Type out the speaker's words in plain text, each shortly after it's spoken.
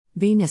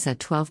Venus at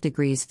 12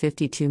 degrees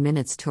 52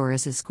 minutes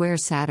Taurus is square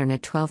Saturn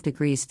at 12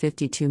 degrees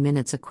 52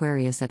 minutes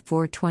Aquarius at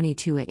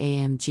 4:22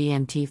 a.m.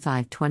 GMT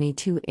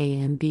 5:22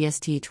 a.m.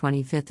 BST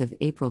 25th of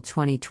April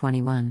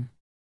 2021.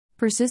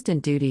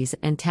 Persistent duties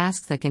and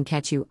tasks that can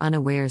catch you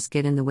unawares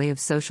get in the way of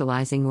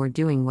socializing or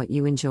doing what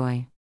you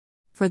enjoy.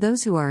 For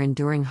those who are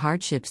enduring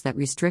hardships that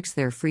restricts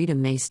their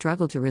freedom may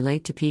struggle to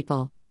relate to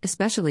people,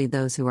 especially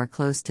those who are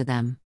close to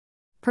them.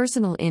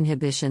 Personal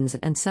inhibitions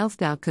and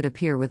self-doubt could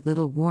appear with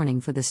little warning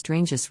for the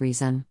strangest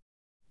reason.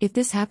 If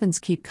this happens,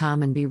 keep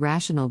calm and be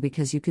rational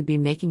because you could be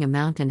making a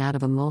mountain out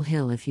of a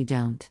molehill if you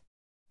don't.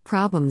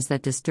 Problems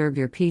that disturb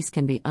your peace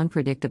can be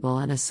unpredictable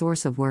and a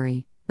source of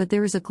worry, but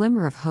there is a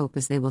glimmer of hope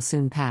as they will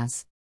soon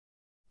pass.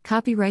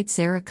 Copyright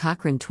Sarah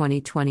Cochran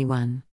 2021.